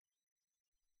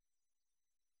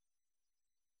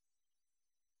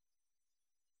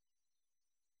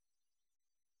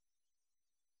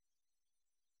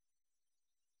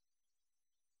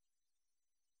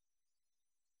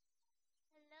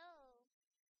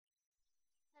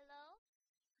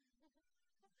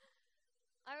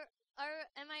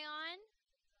I on?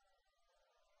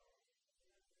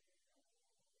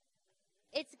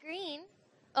 It's green.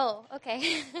 Oh,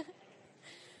 okay.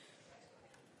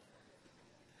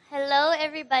 Hello,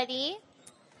 everybody.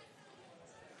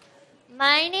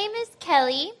 My name is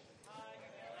Kelly.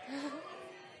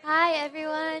 Hi,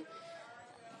 everyone.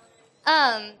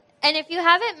 And if you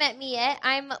haven't met me yet,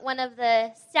 I'm one of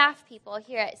the staff people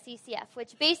here at CCF,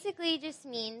 which basically just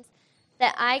means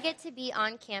that I get to be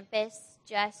on campus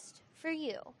just for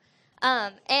you.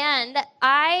 And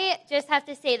I just have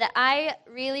to say that I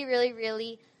really, really,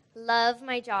 really love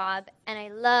my job, and I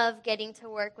love getting to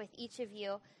work with each of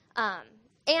you.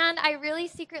 And I really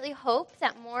secretly hope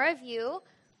that more of you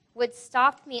would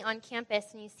stop me on campus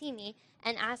when you see me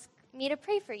and ask me to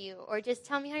pray for you, or just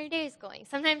tell me how your day is going.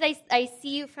 Sometimes I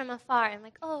see you from afar, and I'm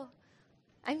like, oh,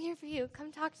 I'm here for you.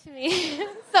 Come talk to me.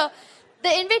 So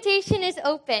the invitation is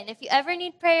open. If you ever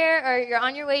need prayer, or you're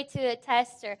on your way to a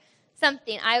test or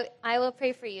something, I will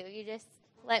pray for you. You just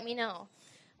let me know.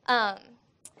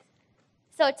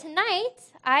 So tonight,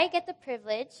 I get the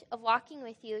privilege of walking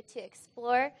with you to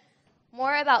explore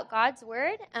more about God's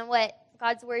Word and what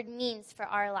God's Word means for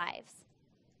our lives.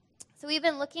 So we've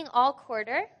been looking all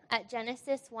quarter at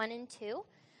Genesis 1 and 2,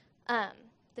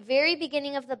 the very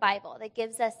beginning of the Bible that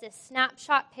gives us this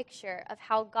snapshot picture of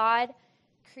how God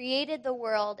created the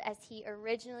world as he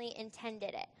originally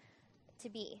intended it to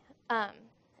be.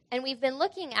 And we've been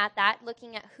looking at that,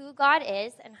 looking at who God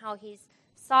is and how he's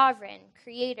sovereign,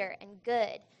 creator, and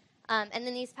good. And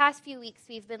then these past few weeks,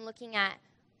 we've been looking at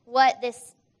what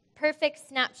this perfect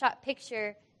snapshot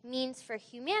picture means for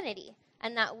humanity,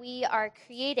 and that we are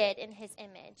created in his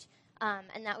image,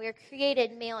 and that we are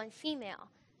created male and female.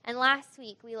 And last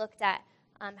week, we looked at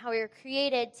how we were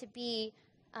created to be,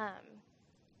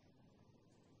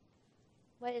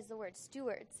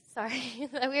 stewards. Sorry.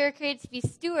 We were created to be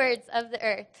stewards of the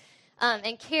earth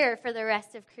and care for the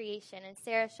rest of creation. And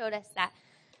Sarah showed us that.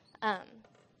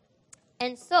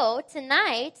 And so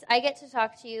tonight, I get to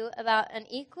talk to you about an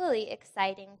equally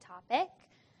exciting topic.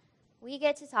 We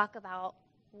get to talk about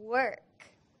work.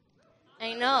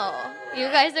 I know. You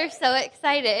guys are so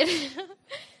excited.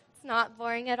 It's not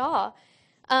boring at all.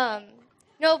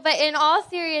 No, but in all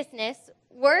seriousness,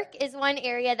 work is one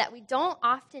area that we don't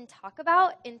often talk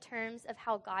about in terms of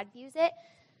how God views it.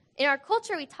 In our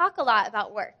culture, we talk a lot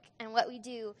about work and what we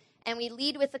do, and we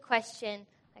lead with the question,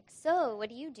 like, so, what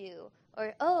do you do?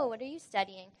 Or, oh, what are you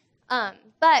studying?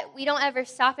 But we don't ever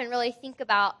stop and really think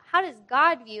about how does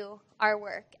God view our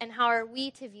work, and how are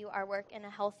we to view our work in a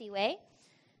healthy way?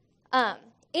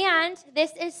 And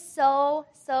this is so,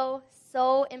 so,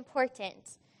 so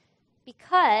important,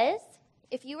 because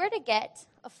if you were to get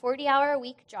a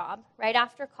 40-hour-a-week job right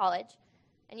after college,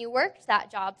 and you worked that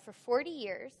job for 40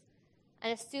 years,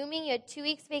 and assuming you had 2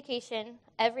 weeks vacation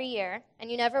every year,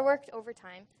 and you never worked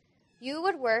overtime, you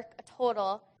would work a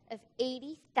total of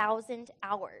 80,000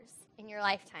 hours in your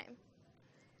lifetime.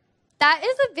 That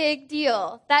is a big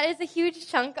deal. That is a huge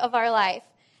chunk of our life.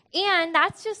 And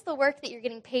that's just the work that you're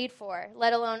getting paid for,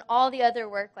 let alone all the other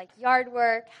work like yard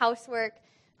work, housework,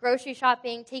 grocery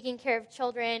shopping, taking care of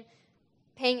children,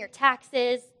 paying your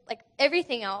taxes, like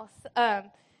everything else.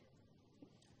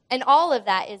 And all of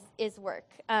that is work.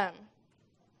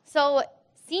 So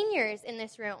seniors in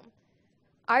this room,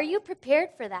 are you prepared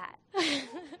for that?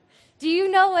 Do you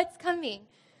know what's coming?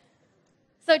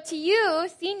 So to you,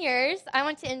 seniors, I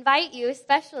want to invite you,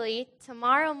 especially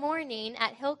tomorrow morning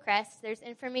at Hillcrest. There's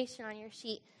information on your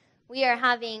sheet. We are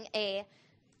having a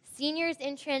Seniors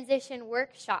in Transition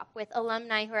workshop with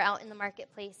alumni who are out in the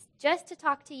marketplace, just to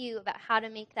talk to you about how to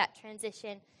make that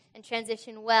transition and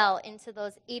transition well into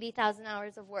those 80,000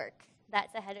 hours of work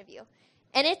that's ahead of you.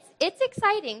 And it's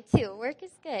exciting, too. Work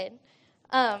is good.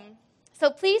 So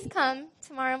please come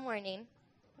tomorrow morning.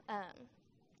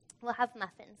 We'll have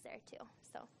muffins there, too.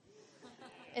 So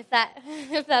if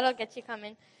that'll get you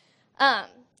coming.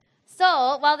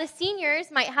 So while the seniors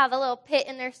might have a little pit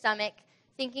in their stomach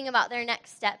thinking about their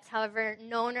next steps, however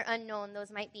known or unknown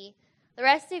those might be, the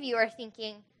rest of you are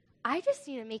thinking, I just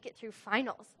need to make it through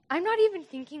finals. I'm not even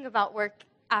thinking about work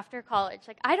after college.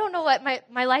 Like, I don't know what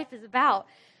my life is about.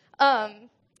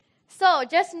 So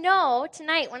just know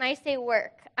tonight when I say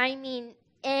work, I mean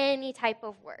any type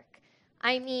of work.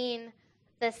 I mean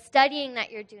the studying that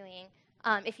you're doing,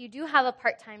 if you do have a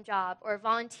part-time job, or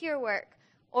volunteer work,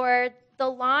 or the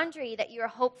laundry that you're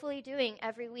hopefully doing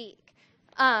every week.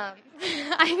 I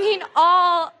mean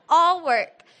all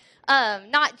work,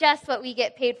 not just what we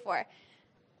get paid for.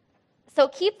 So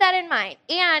keep that in mind.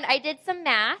 And I did some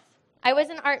math. I was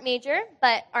an art major,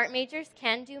 but art majors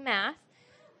can do math.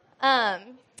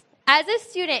 As a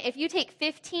student, if you take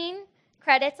 15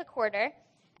 credits a quarter,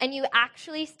 and you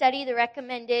actually study the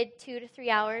recommended 2 to 3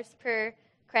 hours per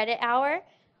credit hour,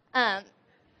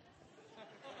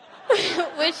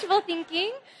 wishful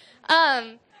thinking.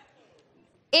 And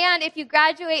if you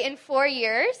graduate in 4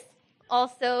 years,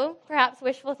 also perhaps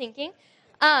wishful thinking,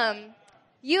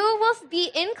 you will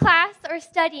be in class or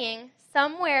studying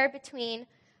somewhere between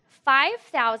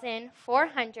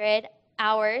 5,400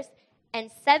 hours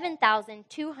and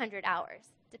 7,200 hours,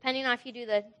 depending on if you do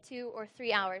the 2 or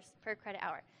 3 hours per credit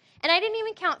hour. And I didn't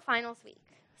even count finals week.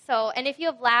 And if you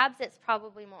have labs, it's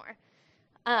probably more.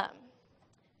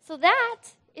 So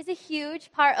that is a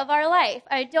huge part of our life.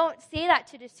 I don't say that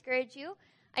to discourage you.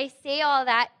 I say all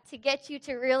that to get you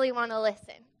to really want to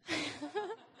listen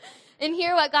and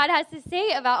hear what God has to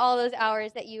say about all those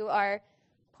hours that you are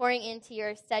pouring into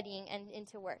your studying and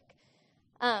into work.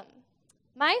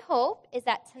 My hope is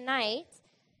that tonight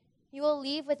you will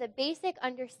leave with a basic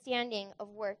understanding of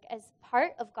work as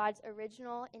part of God's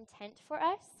original intent for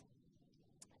us.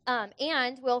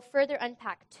 And we'll further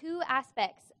unpack 2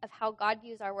 aspects of how God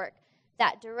views our work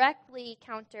that directly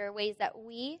counter ways that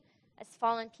we, as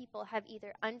fallen people, have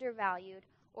either undervalued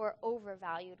or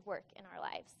overvalued work in our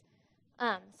lives.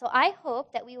 So I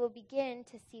hope that we will begin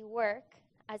to see work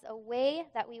as a way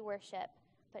that we worship,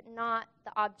 but not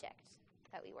the object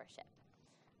that we worship.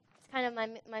 It's kind of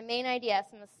my main idea,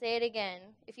 so I'm going to say it again.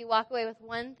 If you walk away with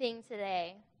one thing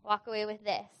today, walk away with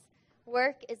this.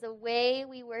 Work is a way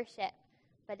we worship,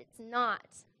 but it's not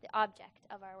the object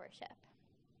of our worship.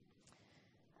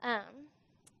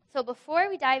 So before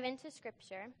we dive into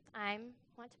Scripture, I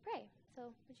want to pray.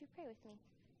 So would you pray with me?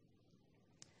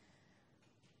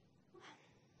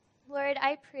 Lord,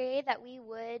 I pray that we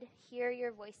would hear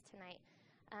your voice tonight.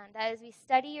 That as we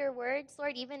study your words,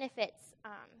 Lord, even if it's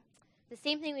the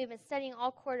same thing we've been studying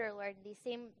all quarter, Lord, these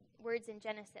same words in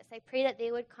Genesis, I pray that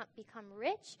they would become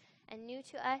rich and new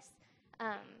to us,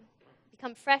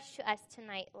 become fresh to us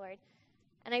tonight, Lord.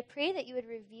 And I pray that you would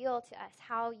reveal to us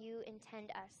how you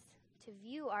intend us to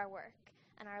view our work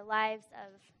and our lives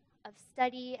of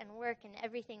study and work and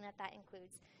everything that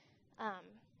includes.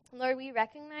 Lord, we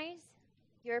recognize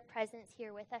your presence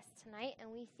here with us tonight,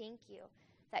 and we thank you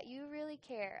that you really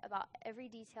care about every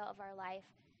detail of our lives,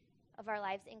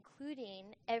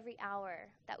 including every hour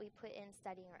that we put in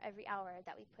studying or every hour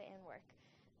that we put in work.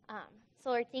 So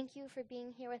Lord, thank you for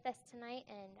being here with us tonight,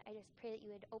 and I just pray that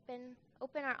you would open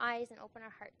our eyes and open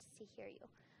our hearts to hear you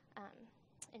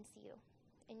and see you.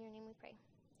 In your name we pray.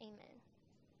 Amen.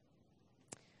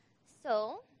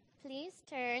 So please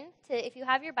turn to, if you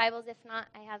have your Bibles, if not,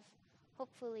 I have,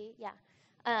 hopefully,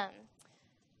 to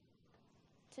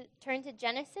turn to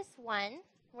Genesis 1.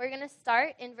 We're going to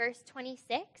start in verse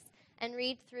 26 and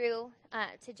read through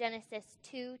to Genesis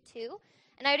 2:2.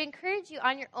 And I would encourage you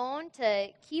on your own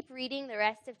to keep reading the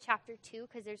rest of chapter 2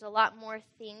 because there's a lot more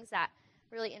things that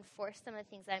really enforce some of the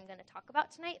things that I'm going to talk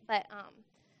about tonight. But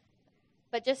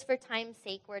just for time's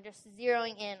sake, we're just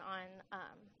zeroing in on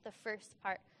the first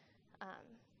part.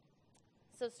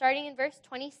 So starting in verse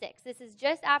 26, this is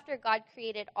just after God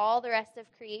created all the rest of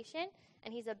creation,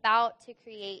 and he's about to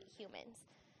create humans,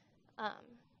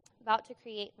 about to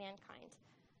create mankind.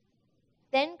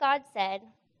 Then God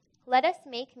said, "Let us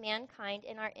make mankind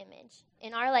in our image,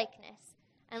 in our likeness,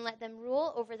 and let them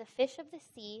rule over the fish of the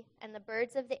sea and the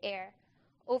birds of the air,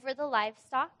 over the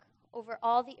livestock, over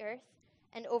all the earth,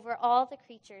 and over all the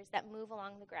creatures that move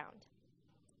along the ground."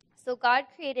 So God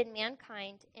created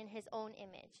mankind in his own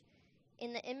image.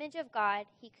 In the image of God,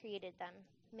 he created them.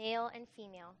 Male and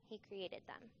female, he created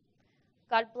them.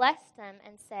 God blessed them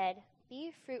and said,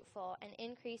 "Be fruitful and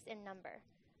increase in number.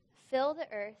 Fill the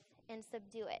earth and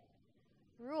subdue it.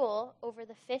 Rule over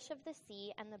the fish of the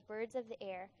sea and the birds of the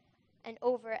air, and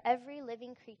over every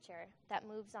living creature that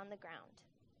moves on the ground."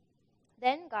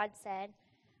 Then God said,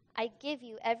 "I give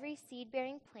you every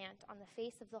seed-bearing plant on the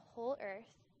face of the whole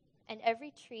earth, and every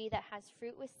tree that has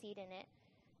fruit with seed in it.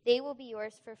 They will be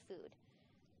yours for food.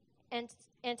 And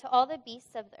to all the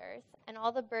beasts of the earth, and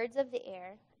all the birds of the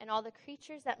air, and all the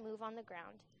creatures that move on the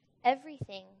ground,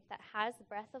 everything that has the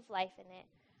breath of life in it,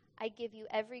 I give you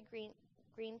every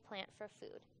green plant for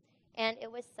food." And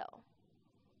it was so.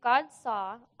 God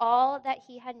saw all that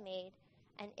he had made,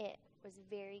 and it was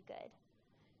very good.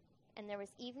 And there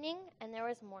was evening, and there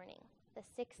was morning, the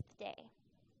 6th day.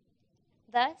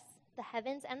 Thus the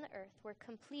heavens and the earth were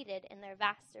completed in their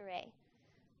vast array.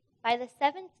 By the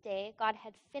 7th day, God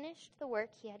had finished the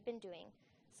work he had been doing.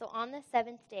 So on the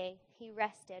 7th day, he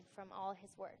rested from all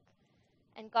his work.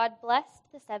 And God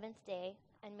blessed the 7th day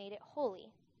and made it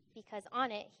holy, because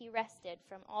on it he rested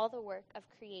from all the work of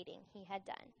creating he had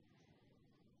done.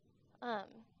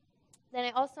 Then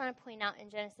I also want to point out in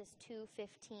Genesis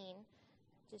 2:15,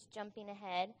 just jumping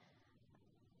ahead.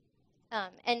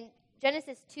 And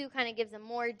Genesis 2 kind of gives a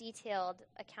more detailed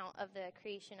account of the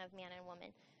creation of man and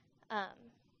woman.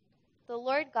 The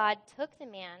Lord God took the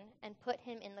man and put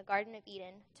him in the Garden of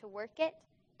Eden to work it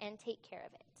and take care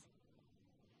of it.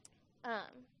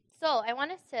 So I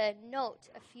want us to note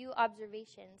a few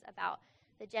observations about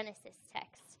the Genesis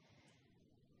text.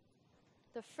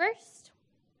 The first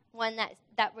one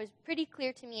that was pretty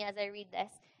clear to me as I read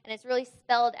this, and it's really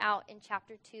spelled out in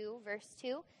chapter 2, verse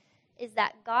 2, is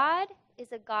that God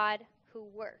is a God who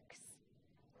works,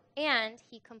 and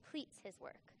he completes his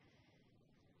work.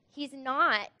 He's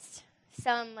not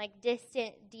some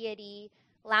distant deity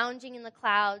lounging in the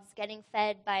clouds, getting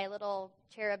fed by little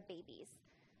cherub babies.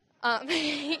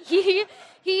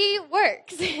 He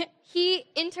works. He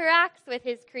interacts with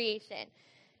his creation.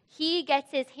 He gets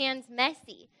his hands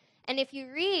messy. And if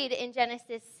you read in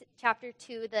Genesis chapter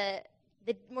 2, the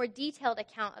more detailed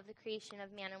account of the creation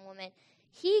of man and woman,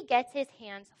 he gets his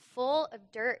hands full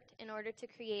of dirt in order to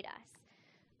create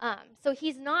us. So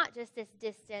he's not just this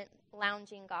distant,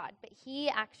 lounging God, but he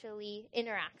actually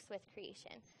interacts with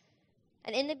creation.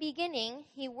 And in the beginning,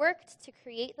 he worked to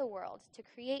create the world, to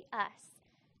create us.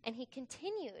 And he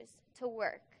continues to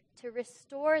work to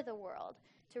restore the world,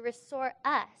 to restore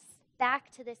us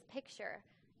back to this picture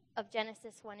of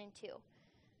Genesis 1 and 2.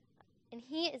 And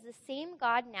he is the same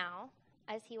God now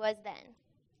as he was then,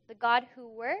 the God who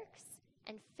works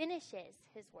and finishes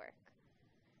his work.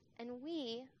 And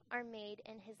we are made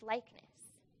in his likeness.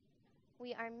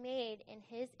 We are made in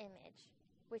his image,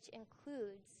 which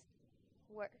includes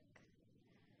work.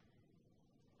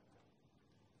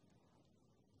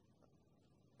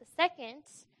 The second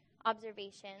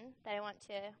observation that I want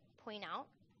to point out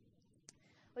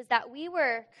was that we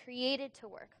were created to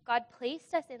work. God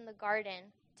placed us in the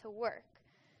garden to work,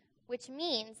 which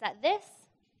means that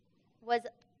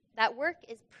that work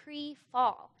is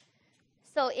pre-fall.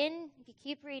 So if you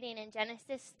keep reading in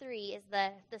Genesis 3 is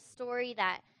the story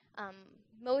that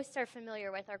most are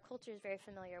familiar with, our culture is very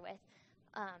familiar with,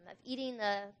 of eating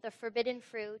the forbidden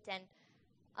fruit, and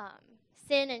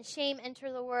sin and shame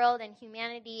enter the world, and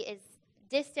humanity is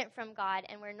distant from God,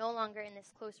 and we're no longer in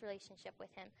this close relationship with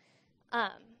him.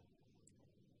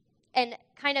 And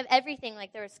kind of everything,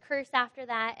 there was curse after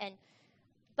that,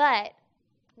 but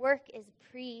work is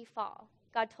pre-fall.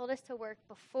 God told us to work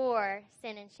before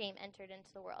sin and shame entered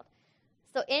into the world.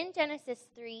 So in Genesis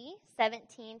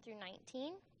 3:17 through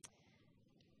 19,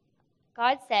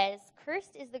 God says,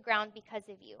 "Cursed is the ground because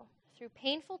of you. Through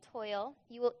painful toil,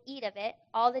 you will eat of it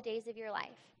all the days of your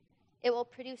life. It will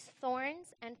produce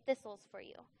thorns and thistles for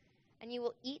you, and you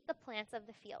will eat the plants of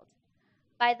the field.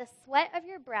 By the sweat of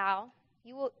your brow,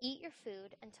 you will eat your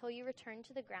food until you return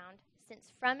to the ground,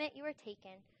 since from it you are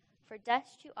taken, for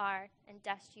dust you are, and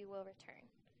dust you will return."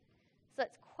 So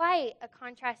it's quite a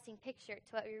contrasting picture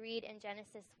to what we read in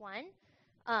Genesis 1,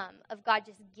 of God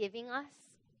just giving us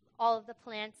all of the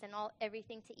plants and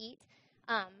everything to eat.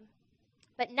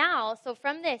 But now, so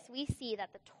from this, we see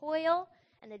that the toil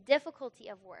and the difficulty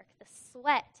of work, the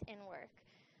sweat in work,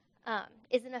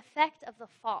 is an effect of the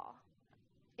fall.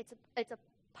 It's a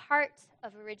part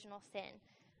of original sin,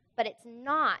 but it's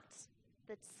not.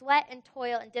 The sweat and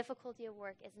toil and difficulty of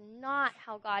work is not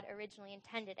how God originally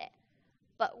intended it.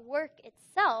 But work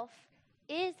itself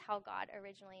is how God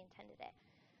originally intended it.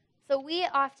 So we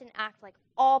often act like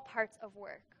all parts of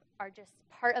work are just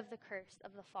part of the curse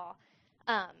of the fall.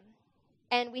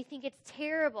 And we think it's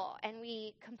terrible, and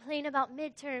we complain about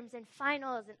midterms and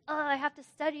finals, and I have to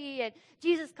study, and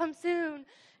Jesus come soon.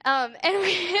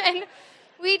 And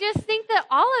we just think that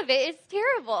all of it is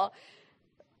terrible.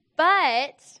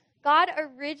 But God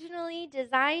originally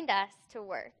designed us to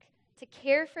work, to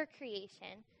care for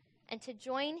creation, and to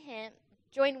join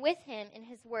with him in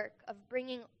his work of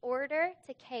bringing order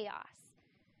to chaos.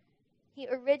 He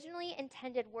originally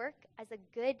intended work as a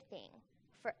good thing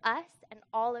for us and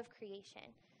all of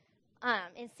creation.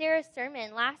 In Sarah's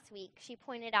sermon last week, she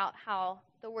pointed out how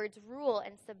the words rule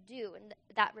and subdue, and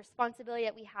that responsibility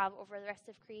that we have over the rest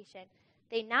of creation,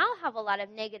 they now have a lot of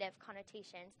negative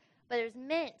connotations, but it was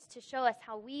meant to show us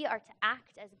how we are to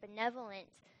act as benevolent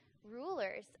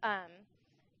rulers,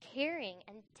 caring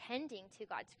and tending to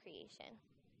God's creation.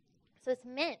 So it's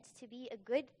meant to be a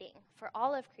good thing for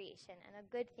all of creation and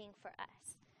a good thing for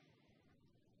us.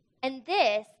 And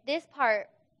this part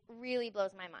really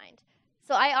blows my mind.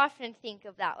 So I often think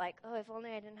of that if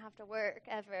only I didn't have to work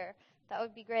ever, that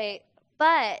would be great.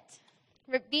 But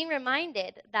being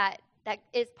reminded that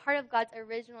is part of God's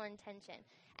original intention.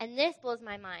 And this blows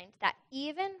my mind, that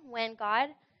even when God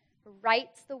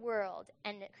rights the world,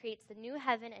 and it creates the new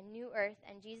heaven and new earth,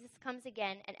 and Jesus comes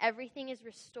again, and everything is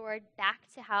restored back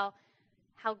to how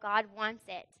God wants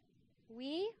it,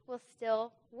 we will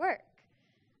still work.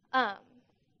 I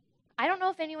don't know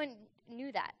if anyone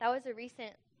knew that. That was a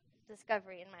recent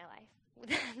discovery in my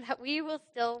life, that we will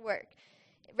still work.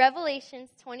 Revelations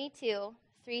 22,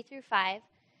 3 through 5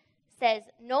 says,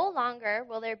 "No longer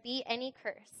will there be any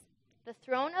curse. The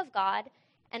throne of God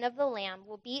and of the Lamb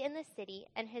will be in the city,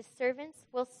 and his servants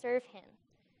will serve him.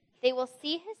 They will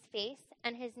see his face,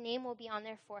 and his name will be on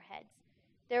their foreheads.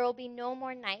 There will be no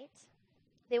more night.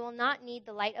 They will not need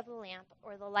the light of the lamp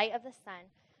or the light of the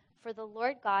sun, for the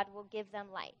Lord God will give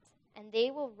them light, and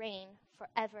they will reign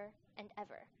forever and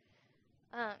ever."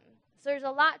 So there's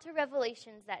a lot to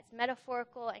Revelations that's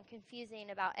metaphorical and confusing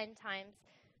about end times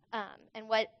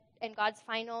and God's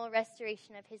final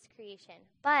restoration of his creation.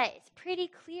 But it's pretty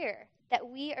clear that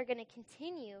we are going to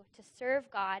continue to serve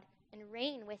God and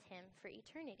reign with him for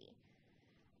eternity.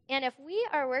 And if we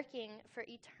are working for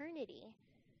eternity,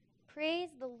 praise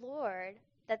the Lord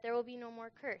that there will be no more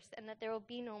curse and that there will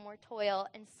be no more toil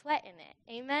and sweat in it.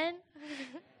 Amen?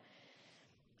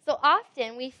 So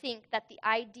often we think that the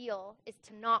ideal is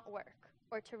to not work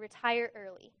or to retire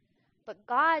early. But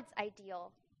God's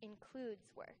ideal includes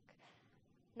work.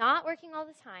 Not working all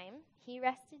the time, he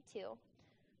rested too,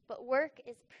 but work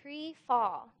is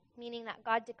pre-fall, meaning that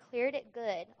God declared it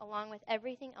good along with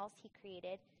everything else he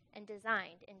created and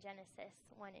designed in Genesis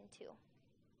 1 and 2.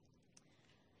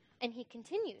 And he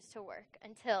continues to work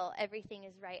until everything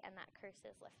is right and that curse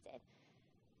is lifted.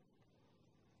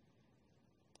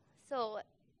 So,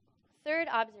 third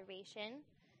observation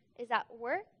is that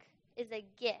work is a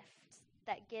gift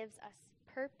that gives us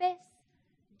purpose,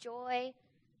 joy,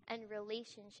 and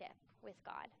relationship with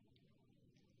God.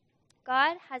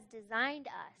 God has designed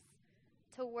us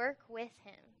to work with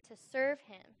him, to serve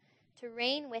him, to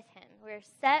reign with him. We're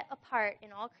set apart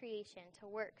in all creation to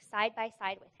work side by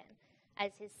side with him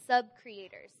as his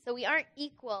sub-creators. So we aren't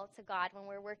equal to God when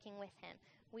we're working with him.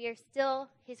 We are still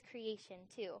his creation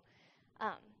too.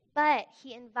 But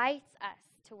he invites us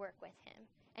to work with him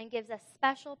and gives us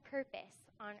special purpose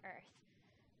on earth.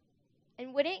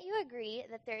 And wouldn't you agree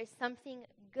that there is something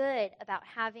good about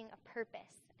having a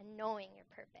purpose and knowing your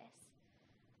purpose?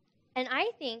 And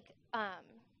I think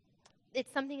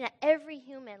it's something that every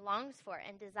human longs for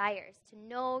and desires, to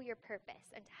know your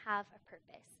purpose and to have a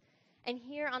purpose. And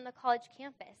here on the college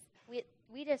campus,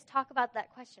 we just talk about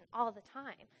that question all the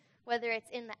time, whether it's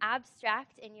in the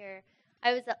abstract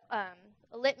I was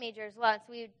a lit major as well, so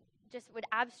we would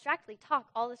abstractly talk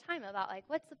all the time about, like,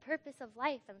 what's the purpose of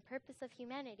life and the purpose of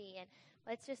humanity, and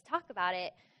let's just talk about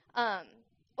it.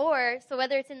 So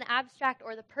whether it's in the abstract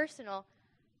or the personal,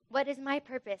 what is my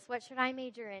purpose? What should I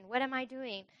major in? What am I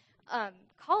doing?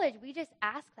 College, we just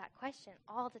ask that question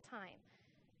all the time.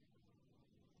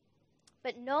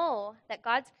 But know that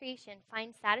God's creation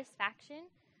finds satisfaction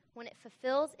when it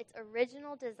fulfills its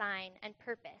original design and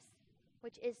purpose,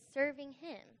 which is serving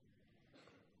him.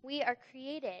 We are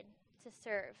created to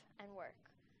serve and work.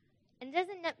 And it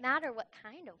doesn't matter what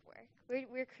kind of work.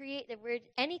 We're created.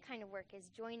 Any kind of work is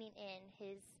joining in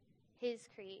his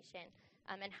creation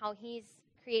and how he's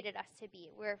created us to be.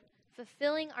 We're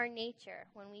fulfilling our nature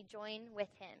when we join with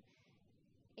him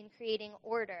in creating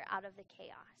order out of the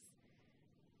chaos.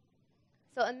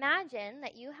 So imagine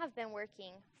that you have been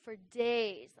working for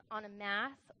days on a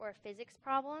math or physics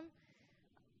problem.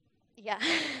 Yeah.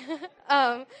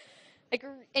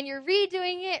 And you're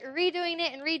redoing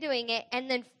it,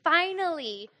 and then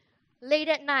finally, late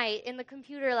at night in the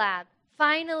computer lab,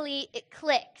 finally it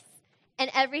clicks,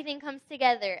 and everything comes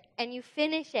together, and you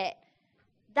finish it.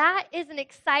 That is an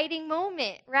exciting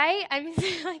moment, right? I'm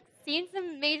seeing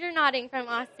some major nodding from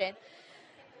Austin.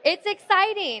 It's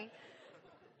exciting.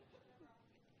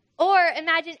 Or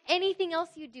imagine anything else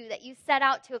you do that you set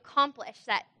out to accomplish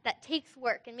that takes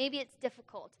work, and maybe it's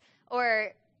difficult,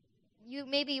 or you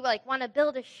maybe want to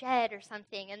build a shed or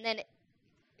something, and then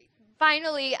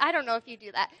finally, I don't know if you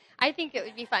do that. I think it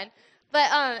would be fun.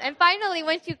 But and finally,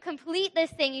 once you complete this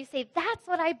thing, you say, "That's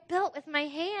what I built with my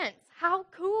hands. How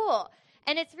cool!"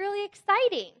 And it's really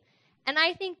exciting. And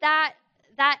I think that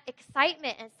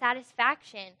excitement and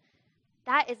satisfaction,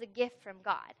 that is a gift from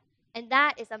God, and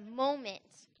that is a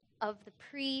moment of the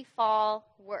pre-fall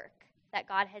work that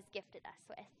God has gifted us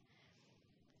with.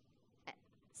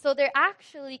 So there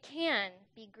actually can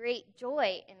be great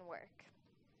joy in work.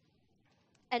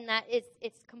 And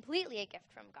it's completely a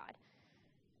gift from God.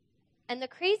 And the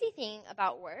crazy thing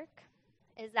about work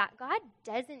is that God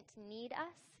doesn't need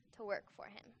us to work for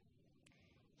him.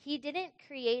 He didn't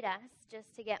create us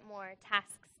just to get more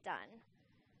tasks done.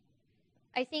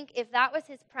 I think if that was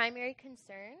his primary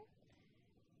concern,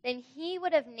 then he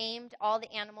would have named all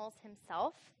the animals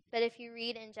himself. But if you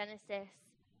read in Genesis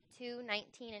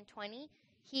 2:19 and 20,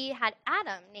 he had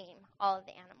Adam name all of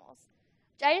the animals.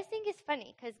 Which I just think is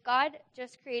funny, because God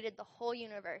just created the whole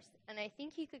universe, and I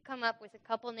think he could come up with a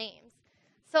couple names.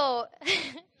 So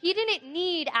he didn't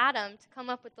need Adam to come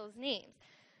up with those names,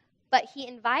 but he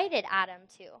invited Adam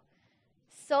to,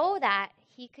 so that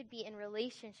he could be in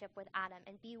relationship with Adam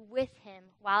and be with him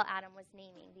while Adam was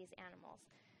naming these animals.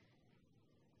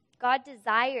 God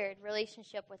desired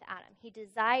relationship with Adam. He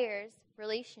desires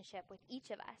relationship with each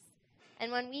of us.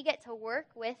 And when we get to work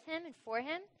with him and for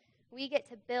him, we get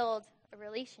to build a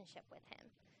relationship with him.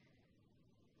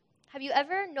 Have you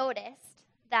ever noticed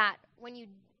that when you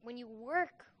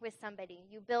work with somebody,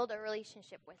 you build a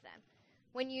relationship with them?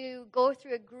 When you go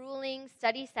through a grueling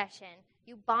study session,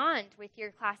 you bond with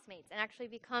your classmates and actually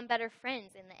become better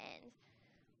friends in the end.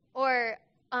 Or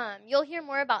you'll hear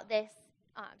more about this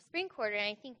spring quarter, and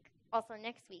I think also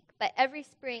next week. But every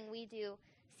spring we do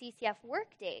CCF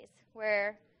work days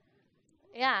where,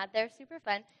 yeah, they're super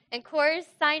fun. And cores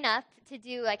sign up to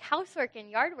do like housework and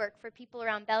yard work for people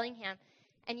around Bellingham.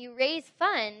 And you raise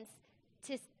funds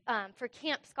to for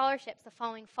camp scholarships the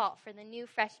following fall for the new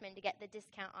freshmen to get the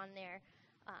discount on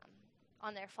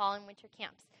their fall and winter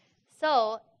camps.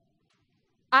 So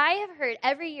I have heard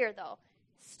every year, though,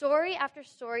 story after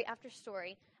story after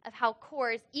story of how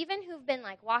cores, even who've been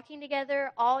like walking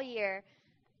together all year,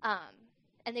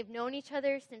 and they've known each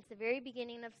other since the very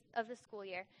beginning of the school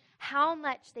year, how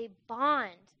much they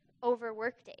bond over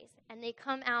work days. And they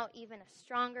come out even a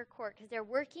stronger core because they're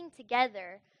working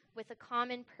together with a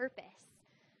common purpose.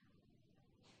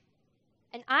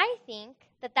 And I think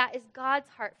that is God's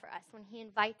heart for us when he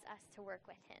invites us to work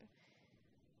with him.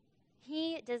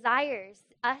 He desires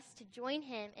us to join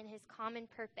him in his common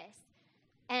purpose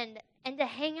and to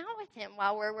hang out with him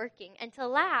while we're working and to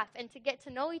laugh and to get to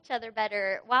know each other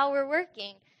better while we're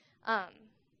working.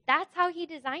 That's how he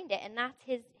designed it, and that's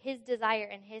his desire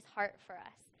and his heart for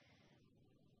us.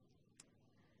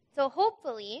 So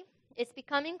hopefully it's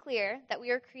becoming clear that we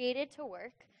are created to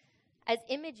work as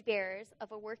image bearers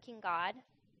of a working God,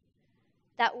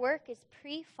 that work is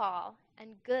pre-fall and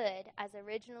good as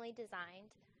originally designed,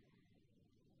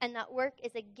 and that work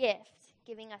is a gift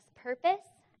giving us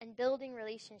purpose and building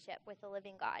relationship with the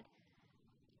living God.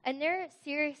 And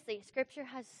seriously, Scripture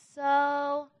has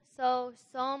so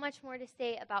much more to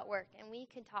say about work, and we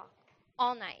could talk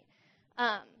all night,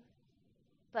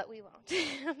 but we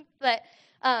won't. But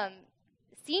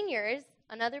seniors,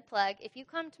 another plug, if you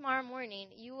come tomorrow morning,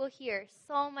 you will hear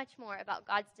so much more about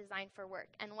God's design for work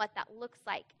and what that looks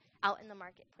like out in the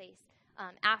marketplace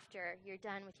after you're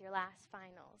done with your last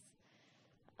finals.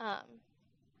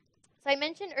 So I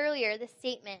mentioned earlier the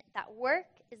statement that work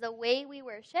is a way we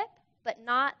worship, but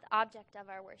not the object of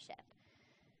our worship.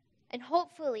 And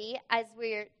hopefully, as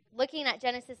we're looking at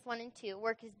Genesis 1 and 2,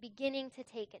 work is beginning to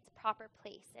take its proper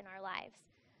place in our lives.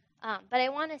 But I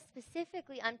want to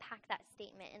specifically unpack that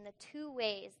statement in the two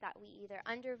ways that we either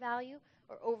undervalue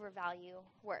or overvalue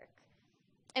work.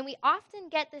 And we often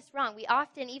get this wrong. We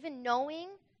often, even knowing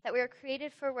that we were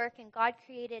created for work and God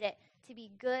created it to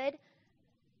be good,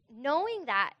 knowing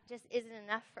that just isn't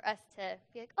enough for us to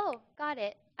be like, oh, got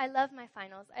it. I love my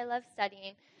finals. I love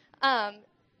studying.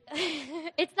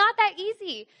 It's not that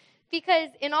easy because,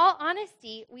 in all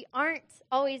honesty, we aren't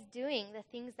always doing the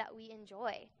things that we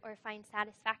enjoy or find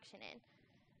satisfaction in.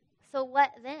 So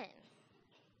what then?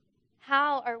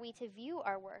 How are we to view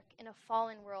our work in a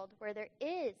fallen world where there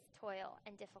is toil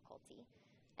and difficulty?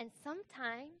 And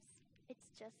sometimes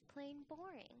it's just plain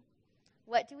boring.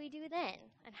 What do we do then?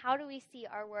 And how do we see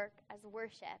our work as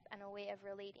worship and a way of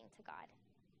relating to God?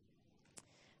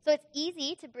 So it's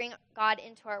easy to bring God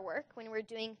into our work when we're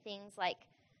doing things like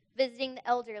visiting the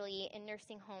elderly in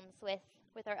nursing homes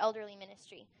with our elderly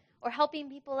ministry, or helping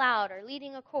people out, or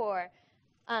leading a core.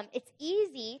 It's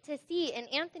easy to see in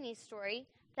Anthony's story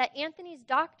that Anthony's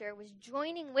doctor was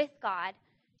joining with God,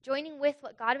 joining with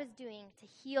what God was doing to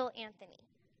heal Anthony.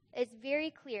 It's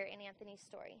very clear in Anthony's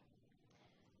story.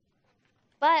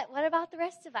 But what about the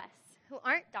rest of us who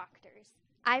aren't doctors?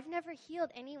 I've never healed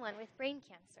anyone with brain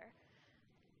cancer.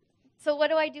 So what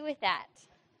do I do with that?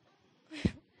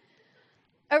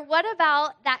 Or what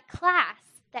about that class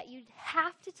that you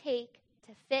have to take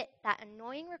to fit that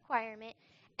annoying requirement,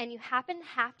 and you happen to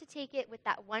have to take it with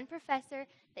that one professor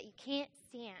that you can't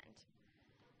stand?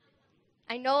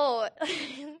 I know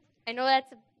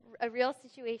that's a real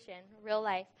situation, real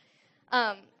life.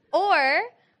 Or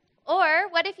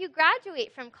what if you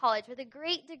graduate from college with a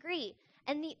great degree,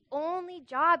 and the only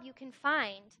job you can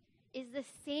find is the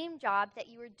same job that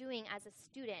you were doing as a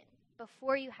student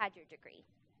before you had your degree.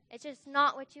 It's just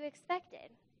not what you expected.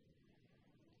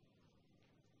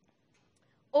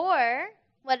 Or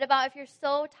what about if you're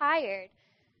so tired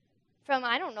from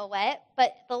I don't know what,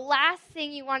 but the last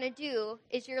thing you want to do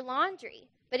is your laundry.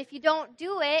 But if you don't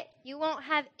do it, you won't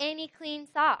have any clean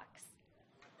socks.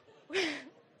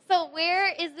 So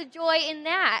where is the joy in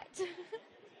that?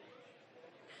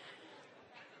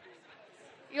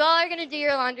 You all are going to do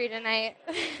your laundry tonight.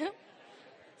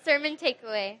 Sermon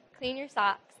takeaway, clean your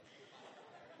socks.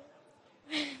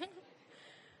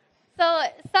 So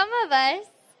some of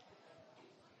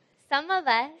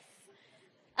us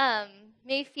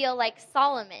may feel like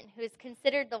Solomon, who is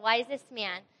considered the wisest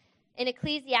man. In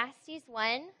Ecclesiastes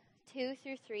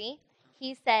 1:2-3,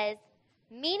 he says,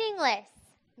 meaningless,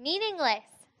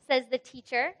 says the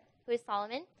teacher, who is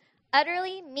Solomon,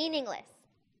 utterly meaningless.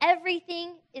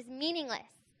 Everything is meaningless.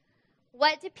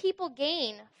 What do people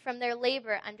gain from their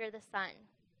labor under the sun?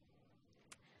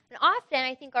 And often,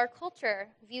 I think our culture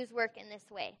views work in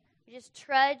this way. We just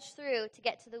trudge through to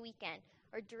get to the weekend,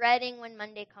 or dreading when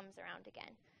Monday comes around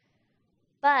again.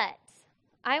 But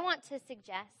I want to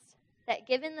suggest that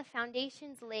given the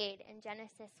foundations laid in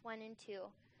Genesis 1 and 2,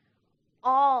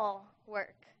 all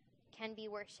work can be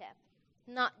worship,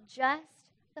 not just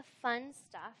the fun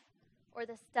stuff or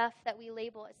the stuff that we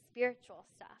label as spiritual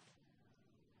stuff.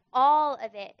 All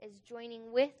of it is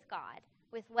joining with God,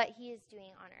 with what he is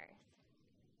doing on earth.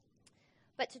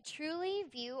 But to truly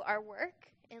view our work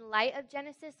in light of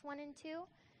Genesis 1 and 2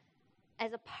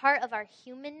 as a part of our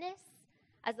humanness,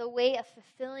 as a way of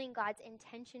fulfilling God's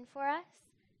intention for us,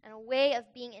 and a way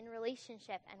of being in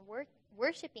relationship and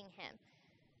worshiping him,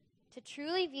 to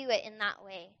truly view it in that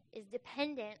way is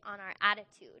dependent on our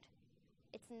attitude.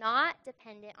 It's not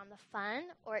dependent on the fun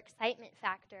or excitement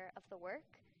factor of the work.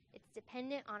 It's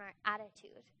dependent on our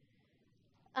attitude.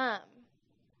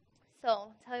 So,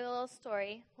 I'll tell you a little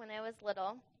story. When I was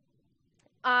little,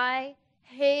 I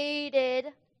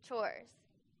hated chores.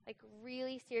 Like,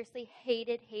 really seriously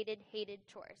hated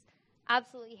chores.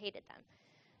 Absolutely hated them.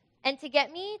 And to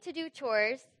get me to do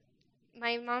chores,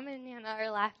 my mom and Nana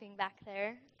are laughing back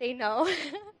there. They know.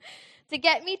 To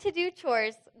get me to do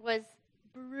chores was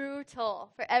brutal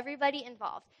for everybody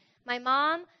involved. My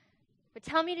mom would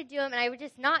tell me to do them, and I would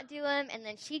just not do them, and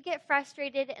then she'd get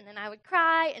frustrated, and then I would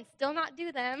cry and still not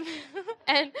do them,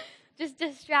 and just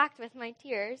distract with my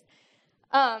tears.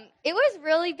 It was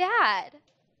really bad.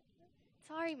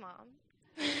 Sorry, Mom.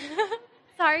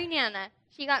 Sorry, Nana.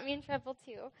 She got me in trouble,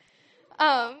 too.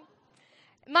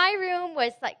 My room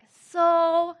was, like,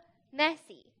 so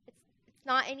messy. It's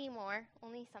not anymore,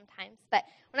 only sometimes. But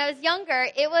when I was younger,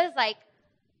 it was, like,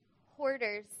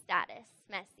 hoarder's status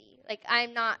messy. Like,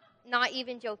 I'm not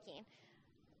even joking.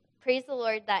 Praise the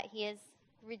Lord that he has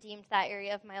redeemed that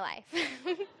area of my life.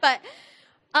 But,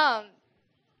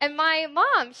 and my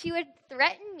mom, she would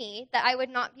threaten me that I would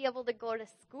not be able to go to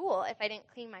school if I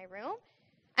didn't clean my room.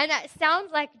 And that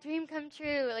sounds like a dream come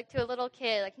true, like to a little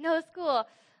kid, like no school.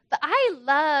 But I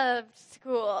loved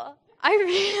school. I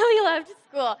really loved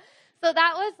school. So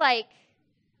that was like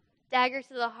daggers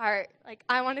to the heart. Like,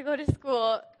 I want to go to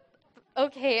school.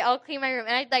 Okay, I'll clean my room.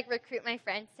 And I'd like recruit my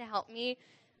friends to help me.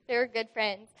 They were good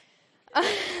friends.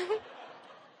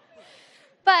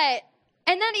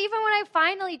 And then even when I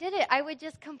finally did it, I would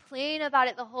just complain about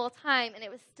it the whole time. And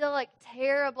it was still like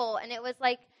terrible. And it was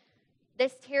like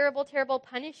this terrible, terrible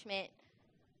punishment.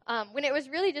 When it was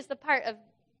really just a part of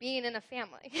being in a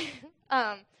family.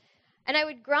 And I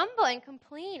would grumble and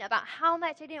complain about how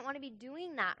much I didn't want to be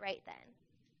doing that right then.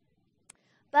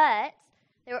 But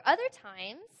there were other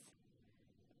times,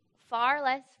 far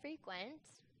less frequent,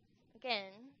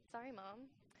 again, sorry, Mom,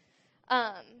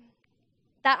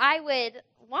 that I would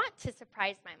want to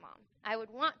surprise my mom. I would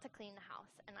want to clean the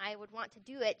house, and I would want to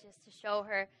do it just to show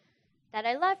her that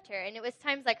I loved her. And it was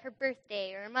times like her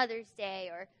birthday or Mother's Day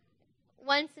or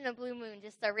once in a blue moon,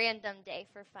 just a random day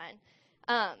for fun.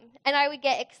 And I would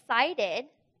get excited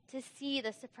to see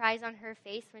the surprise on her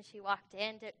face when she walked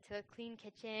in to a clean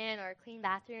kitchen or a clean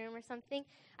bathroom or something.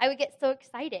 I would get so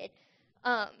excited.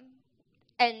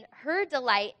 And her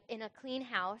delight in a clean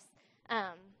house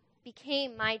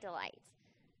became my delight.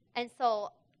 And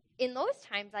so in those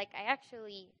times, like, I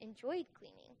actually enjoyed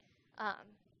cleaning.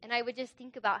 And I would just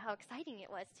think about how exciting it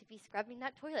was to be scrubbing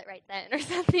that toilet right then or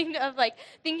something, of like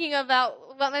thinking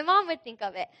about what my mom would think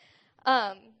of it.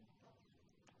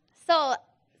 So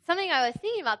something I was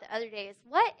thinking about the other day is,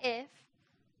 what if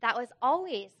that was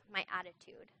always my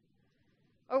attitude?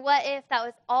 Or what if that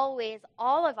was always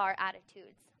all of our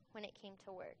attitudes when it came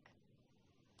to work?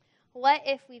 What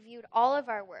if we viewed all of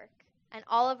our work and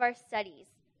all of our studies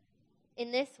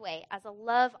in this way as a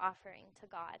love offering to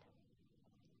God?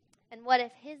 And what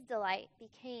if his delight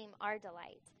became our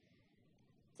delight?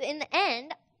 So in the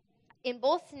end, in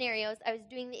both scenarios, I was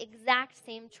doing the exact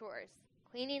same chores.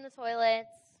 Cleaning the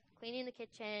toilets, cleaning the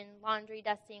kitchen, laundry,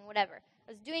 dusting, whatever.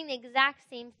 I was doing the exact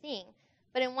same thing.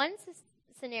 But in one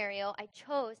scenario, I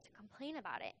chose to complain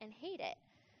about it and hate it.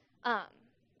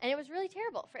 And it was really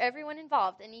terrible for everyone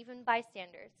involved, and even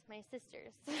bystanders, my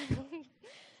sisters.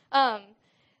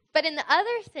 But in the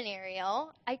other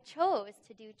scenario, I chose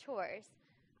to do chores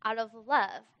out of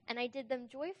love, and I did them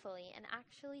joyfully and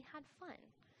actually had fun.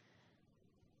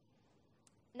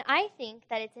 And I think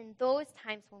that it's in those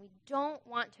times when we don't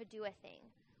want to do a thing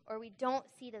or we don't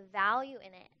see the value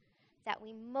in it that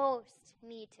we most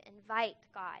need to invite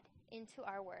God into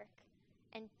our work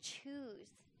and choose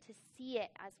to see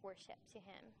it as worship to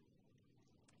him.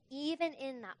 Even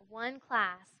in that one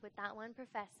class with that one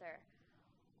professor,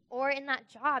 or in that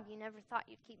job you never thought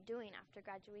you'd keep doing after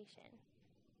graduation.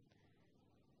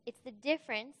 It's the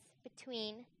difference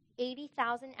between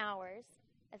 80,000 hours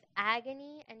of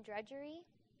agony and drudgery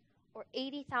or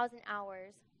 80,000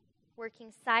 hours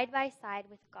working side by side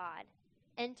with God,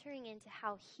 entering into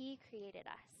how he created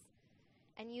us,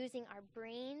 and using our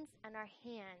brains and our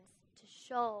hands to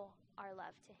show our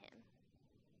love to him.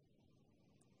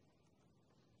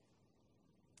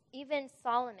 Even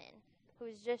Solomon, who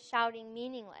was just shouting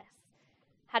meaningless,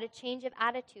 had a change of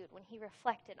attitude when he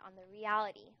reflected on the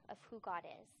reality of who God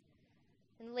is.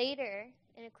 And later,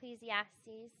 in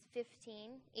Ecclesiastes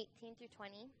 15:18 through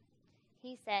 20,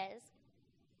 he says,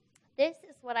 "This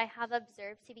is what I have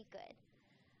observed to be good,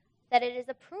 that it is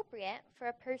appropriate for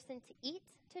a person to eat,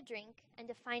 to drink, and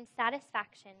to find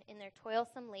satisfaction in their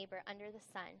toilsome labor under the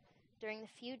sun during the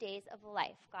few days of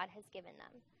life God has given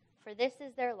them, for this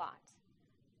is their lot.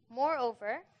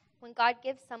 Moreover, when God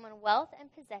gives someone wealth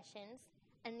and possessions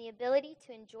and the ability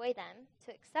to enjoy them,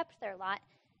 to accept their lot,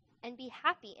 and be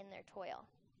happy in their toil,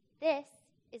 this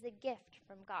is a gift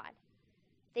from God.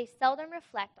 They seldom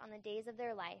reflect on the days of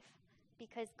their life,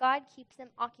 because God keeps them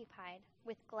occupied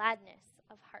with gladness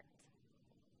of heart."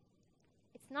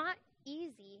 It's not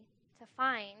easy to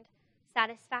find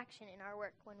satisfaction in our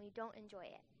work when we don't enjoy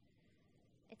it.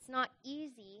 It's not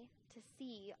easy to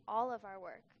see all of our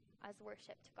work as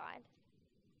worship to God.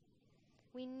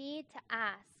 We need to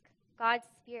ask God's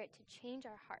Spirit to change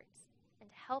our hearts and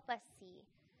to help us see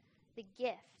the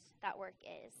gift that work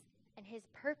is and his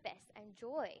purpose and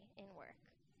joy in work,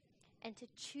 and to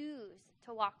choose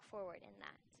to walk forward in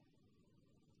that.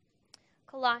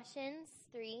 Colossians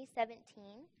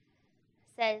 3:17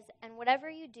 says, "And whatever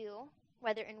you do,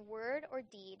 whether in word or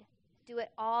deed, do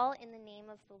it all in the name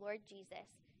of the Lord Jesus,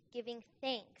 giving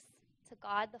thanks to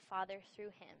God the Father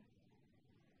through him."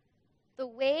 The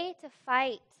way to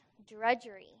fight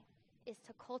drudgery is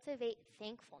to cultivate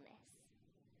thankfulness.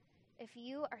 If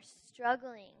you are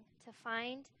struggling to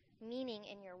find meaning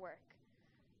in your work,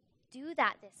 do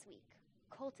that this week.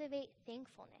 Cultivate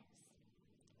thankfulness.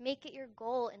 Make it your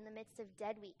goal in the midst of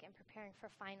Dead Week and preparing for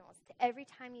finals to every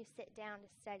time you sit down to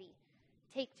study,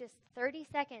 take just 30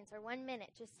 seconds or 1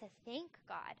 minute just to thank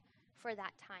God for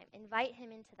that time. Invite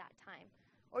him into that time.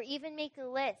 Or even make a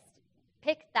list.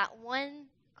 Pick that one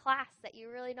class that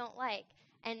you really don't like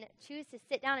and choose to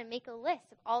sit down and make a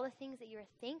list of all the things that you're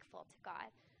thankful to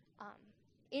God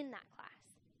in that class.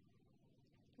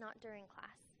 Not during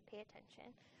class. Pay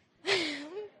attention.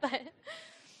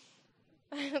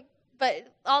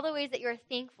 but all the ways that you're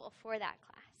thankful for that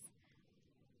class.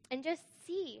 And just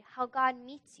see how God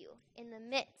meets you in the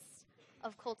midst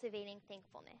of cultivating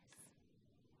thankfulness.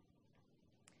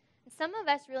 And some of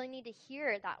us really need to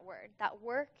hear that word, that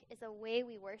work is a way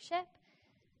we worship,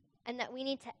 and that we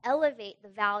need to elevate the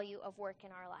value of work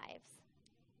in our lives.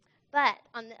 But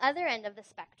on the other end of the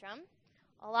spectrum,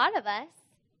 a lot of us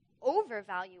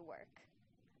overvalue work.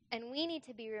 And we need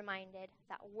to be reminded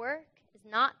that work is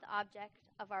not the object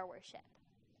of our worship.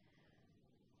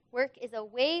 Work is a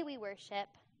way we worship,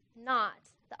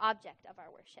 not the object of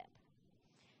our worship.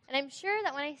 And I'm sure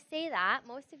that when I say that,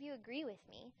 most of you agree with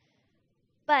me.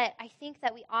 But I think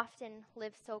that we often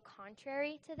live so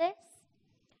contrary to this.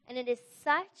 And it is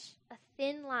such a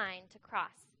thin line to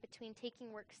cross between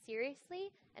taking work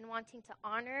seriously and wanting to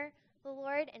honor the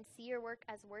Lord and see your work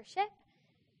as worship,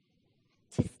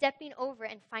 to stepping over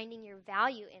and finding your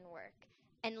value in work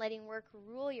and letting work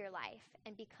rule your life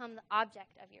and become the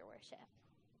object of your worship.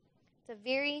 It's a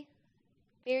very,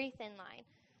 very thin line.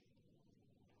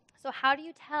 So how do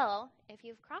you tell if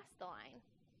you've crossed the line?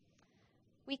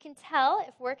 We can tell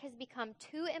if work has become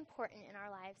too important in our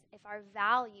lives if our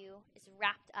value is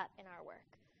wrapped up in our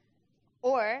work,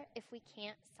 or if we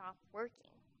can't stop working.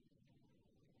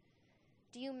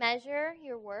 Do you measure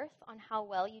your worth on how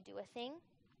well you do a thing?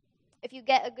 If you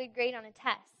get a good grade on a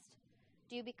test,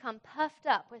 do you become puffed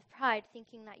up with pride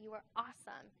thinking that you are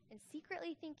awesome and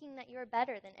secretly thinking that you are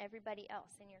better than everybody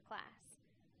else in your class?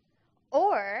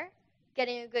 Or,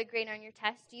 getting a good grade on your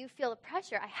test, do you feel the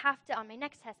pressure, on my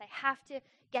next test, I have to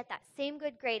get that same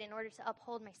good grade in order to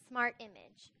uphold my smart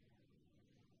image?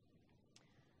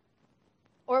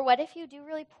 Or what if you do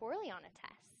really poorly on a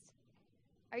test?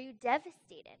 Are you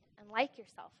devastated and like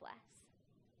yourself less?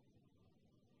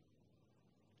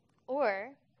 Or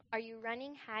are you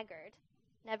running haggard,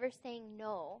 never saying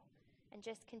no, and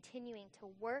just continuing to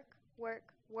work,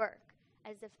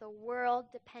 as if the world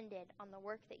depended on the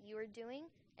work that you are doing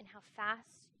and how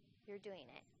fast you're doing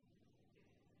it?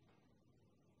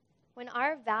 When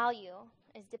our value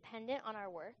is dependent on our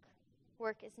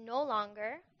work is no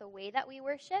longer the way that we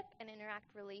worship and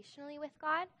interact relationally with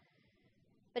God,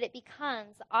 but it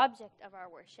becomes the object of our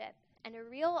worship and a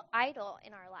real idol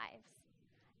in our lives,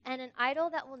 and an idol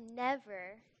that will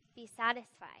never be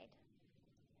satisfied.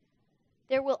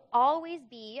 There will always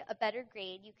be a better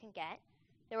grade you can get.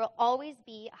 There will always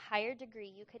be a higher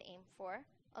degree you could aim for,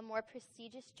 a more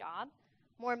prestigious job,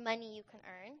 more money you can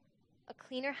earn, a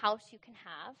cleaner house you can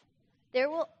have. There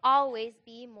will always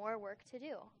be more work to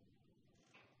do.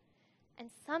 And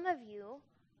some of you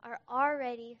are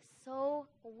already so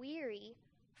weary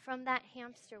from that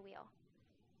hamster wheel.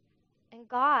 And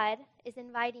God is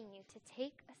inviting you to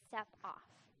take a step off.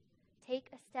 Take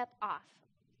a step off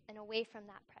and away from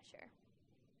that pressure.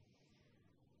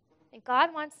 And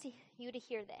God wants you to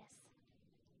hear this.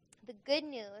 The good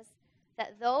news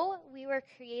that though we were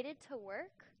created to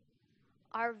work,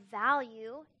 our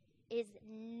value is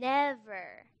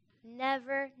never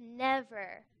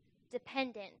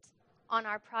dependent on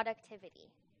our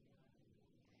productivity.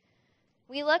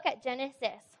 We look at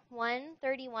Genesis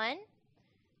 1:31,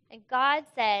 and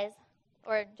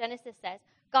Genesis says,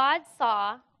 God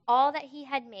saw all that he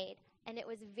had made, and it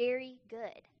was very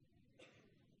good.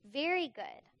 Very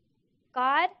good.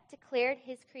 God declared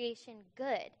his creation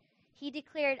good. He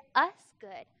declared us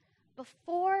good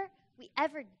before we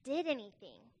ever did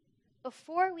anything,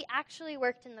 before we actually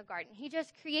worked in the garden. He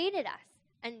just created us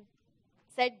and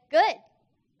said, good.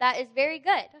 That is very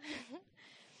good.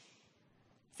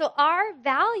 So our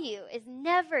value is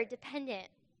never dependent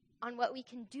on what we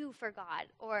can do for God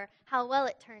or how well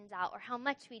it turns out or how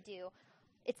much we do.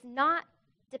 It's not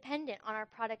dependent on our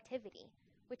productivity,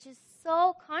 which is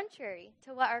so contrary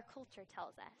to what our culture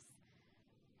tells us.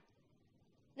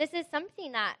 This is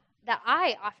something that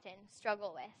I often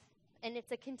struggle with, and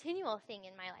it's a continual thing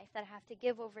in my life that I have to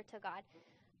give over to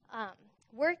God.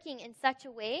 Working in such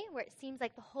a way where it seems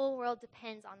like the whole world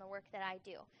depends on the work that I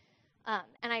do.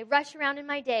 And I rush around in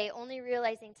my day, only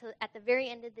realizing at the very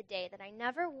end of the day that I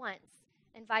never once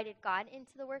invited God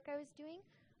into the work I was doing,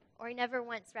 or I never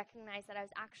once recognized that I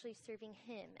was actually serving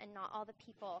him and not all the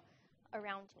people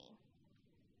around me.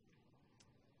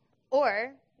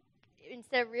 Or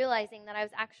instead of realizing that I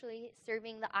was actually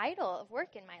serving the idol of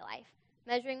work in my life,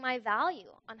 measuring my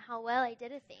value on how well I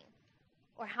did a thing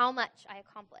or how much I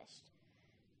accomplished.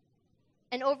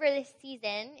 And over this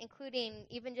season, including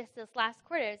even just this last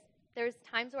quarter, there's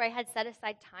times where I had set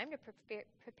aside time to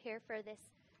prepare for this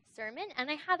sermon, and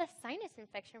I had a sinus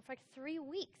infection for like 3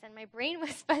 weeks, and my brain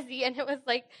was fuzzy, and it was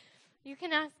like, you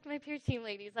can ask my peer team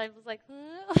ladies. I was like,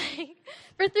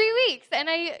 for 3 weeks, and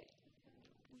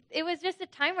it was just a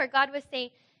time where God was saying,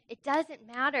 it doesn't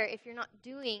matter if you're not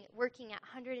working at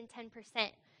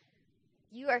 110%.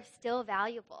 You are still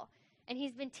valuable. And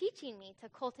he's been teaching me to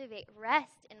cultivate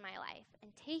rest in my life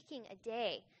and taking a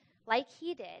day, like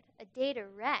he did, a day to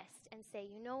rest and say,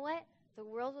 you know what? The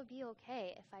world will be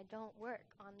okay if I don't work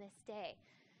on this day.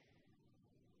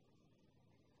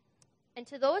 And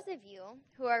to those of you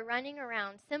who are running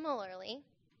around similarly,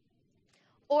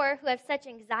 or who have such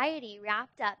anxiety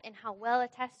wrapped up in how well a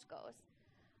test goes,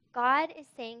 God is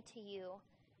saying to you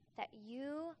that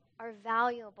you are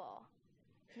valuable,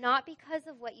 not because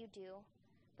of what you do,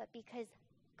 but because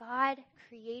God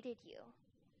created you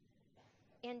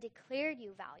and declared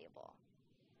you valuable.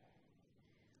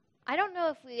 I don't know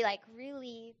if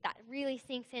that really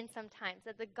sinks in sometimes,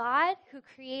 that the God who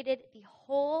created the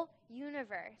whole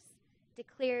universe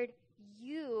declared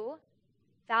you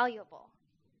valuable.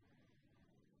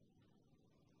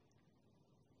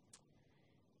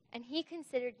 And he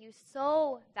considered you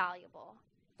so valuable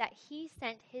that he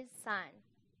sent his son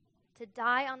to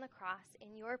die on the cross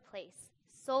in your place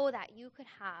so that you could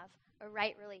have a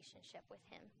right relationship with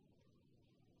him.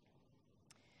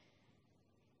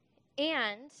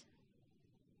 And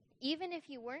even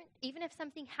if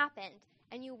something happened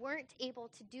and you weren't able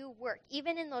to do work,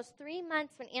 even in those 3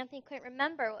 months when Anthony couldn't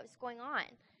remember what was going on,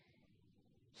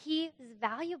 he is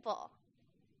valuable.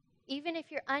 Even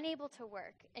if you're unable to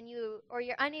work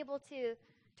you're unable to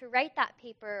write that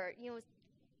paper,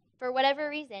 for whatever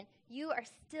reason, you are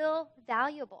still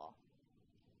valuable.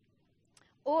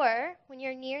 Or when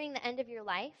you're nearing the end of your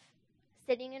life,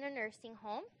 sitting in a nursing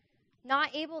home,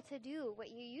 not able to do what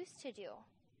you used to do,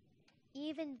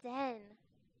 even then,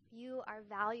 you are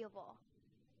valuable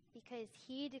because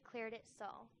he declared it so.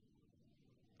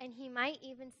 And he might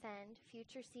even send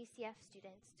future CCF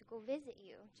students to go visit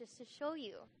you just to show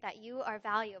you that you are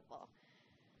valuable.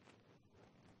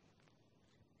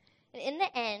 And in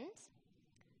the end,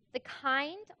 the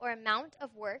kind or amount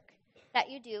of work that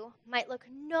you do might look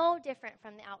no different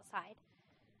from the outside.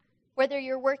 Whether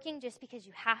you're working just because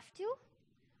you have to,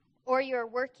 or you're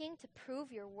working to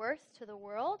prove your worth to the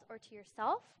world or to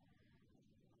yourself,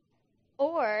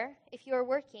 or if you're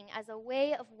working as a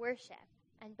way of worship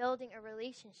and building a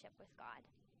relationship with God.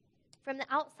 From the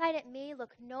outside, it may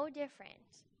look no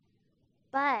different,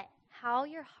 but how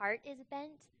your heart is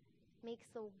bent makes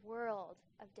a world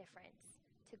of difference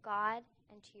to God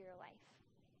and to your life.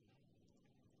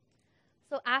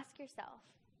 So ask yourself,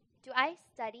 do I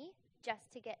study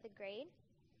just to get the grade,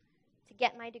 to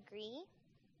get my degree,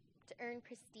 to earn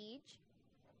prestige,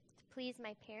 to please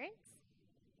my parents?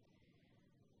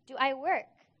 Do I work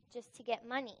just to get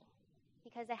money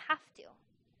because I have to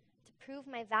prove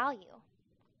my value,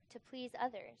 to please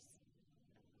others?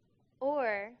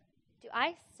 Or do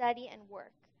I study and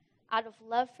work out of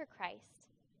love for Christ,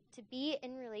 to be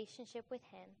in relationship with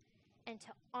him, and to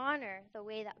honor the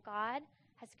way that God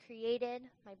has created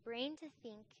my brain to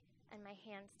think and my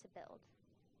hands to build?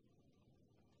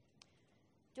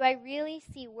 Do I really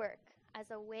see work as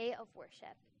a way of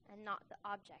worship and not the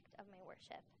object of my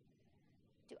worship?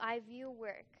 Do I view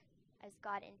work as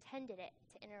God intended it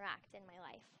to interact in my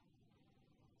life?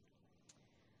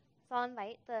 So I'll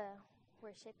invite the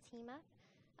worship team up,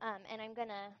 and I'm going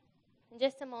to, in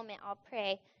just a moment, I'll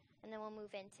pray, and then we'll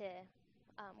move into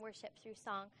worship through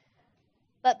song.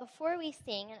 But before we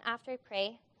sing and after I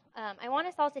pray, I want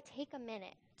us all to take a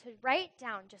minute to write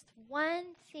down just one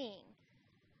thing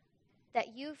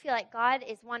that you feel like God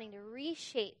is wanting to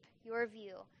reshape your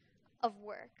view of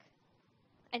work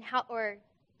and how, or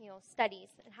studies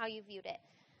and how you viewed it.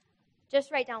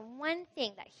 Just write down one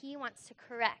thing that he wants to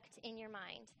correct in your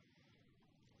mind.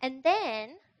 And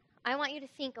then I want you to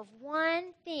think of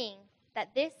one thing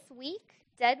that this week,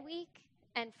 Dead Week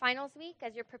and Finals Week,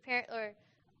 as you're preparing, or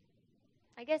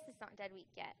I guess it's not Dead Week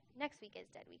yet. Next week is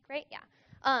Dead Week, right?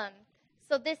 Yeah.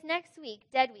 So this next week,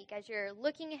 Dead Week, as you're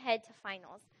looking ahead to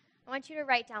finals, I want you to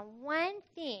write down one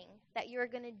thing that you're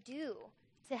going to do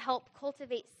to help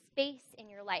cultivate space in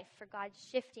your life for God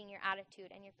shifting your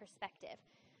attitude and your perspective.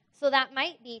 So that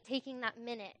might be taking that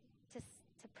minute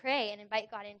to pray and invite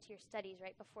God into your studies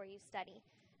right before you study.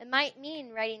 It might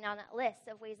mean writing down that list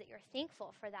of ways that you're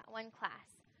thankful for that one class.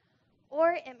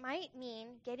 Or it might mean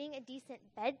getting a decent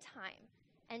bedtime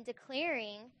and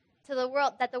declaring to the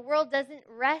world that the world doesn't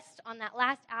rest on that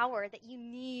last hour that you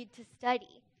need to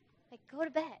study. Like, go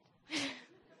to bed.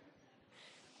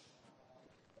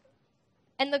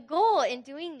 And the goal in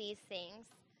doing these things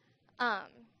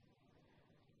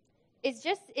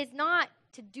is not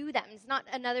to do them. It's not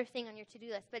another thing on your to-do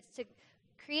list, but it's to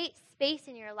create space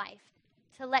in your life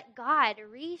to let God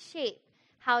reshape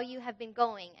how you have been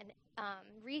going and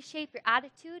reshape your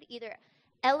attitude, either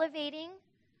elevating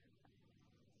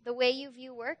the way you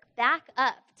view work back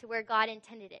up to where God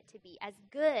intended it to be, as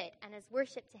good and as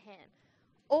worship to him,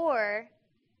 or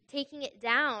taking it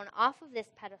down off of this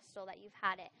pedestal that you've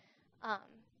had it,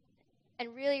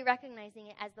 and really recognizing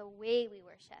it as the way we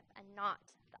worship and not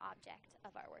the object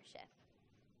of our worship.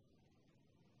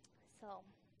 So,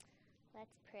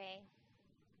 let's pray.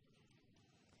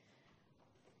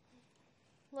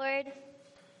 Lord,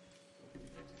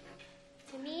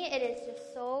 to me it is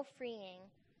just so freeing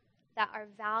that our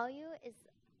value is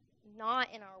not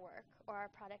in our work or our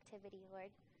productivity, Lord.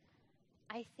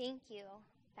 I thank you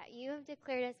that you have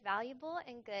declared us valuable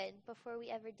and good before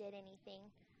we ever did anything.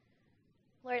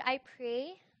 Lord, I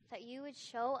pray that you would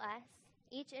show us,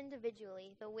 each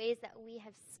individually, the ways that we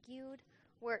have skewed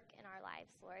work in our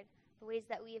lives, Lord, the ways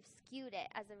that we have skewed it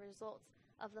as a result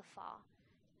of the fall.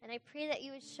 And I pray that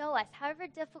you would show us, however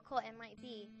difficult it might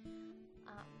be,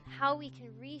 how we can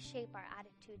reshape our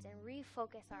attitudes and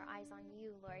refocus our eyes on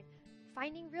you, Lord,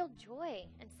 finding real joy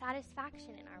and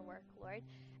satisfaction in our work, Lord,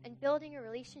 and building a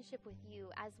relationship with you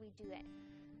as we do it.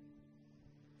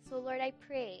 So, Lord, I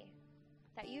pray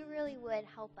that you really would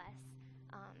help us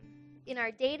in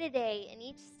our day-to-day, in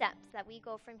each steps that we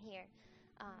go from here,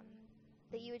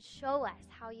 that you would show us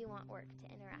how you want work to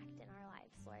interact in our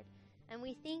lives, Lord. And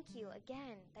we thank you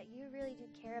again that you really do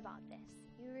care about this.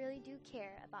 You really do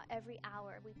care about every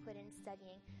hour we put in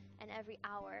studying and every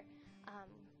hour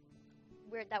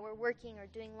that we're working or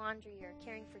doing laundry or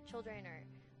caring for children or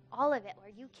all of it,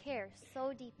 Lord. You care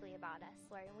so deeply about us,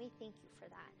 Lord, and we thank you for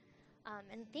that.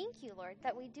 And thank you, Lord,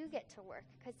 that we do get to work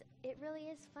because it really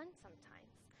is fun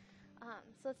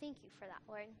sometimes. So thank you for that,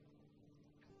 Lord.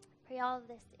 Pray all of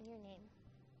this in your name.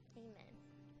 Amen.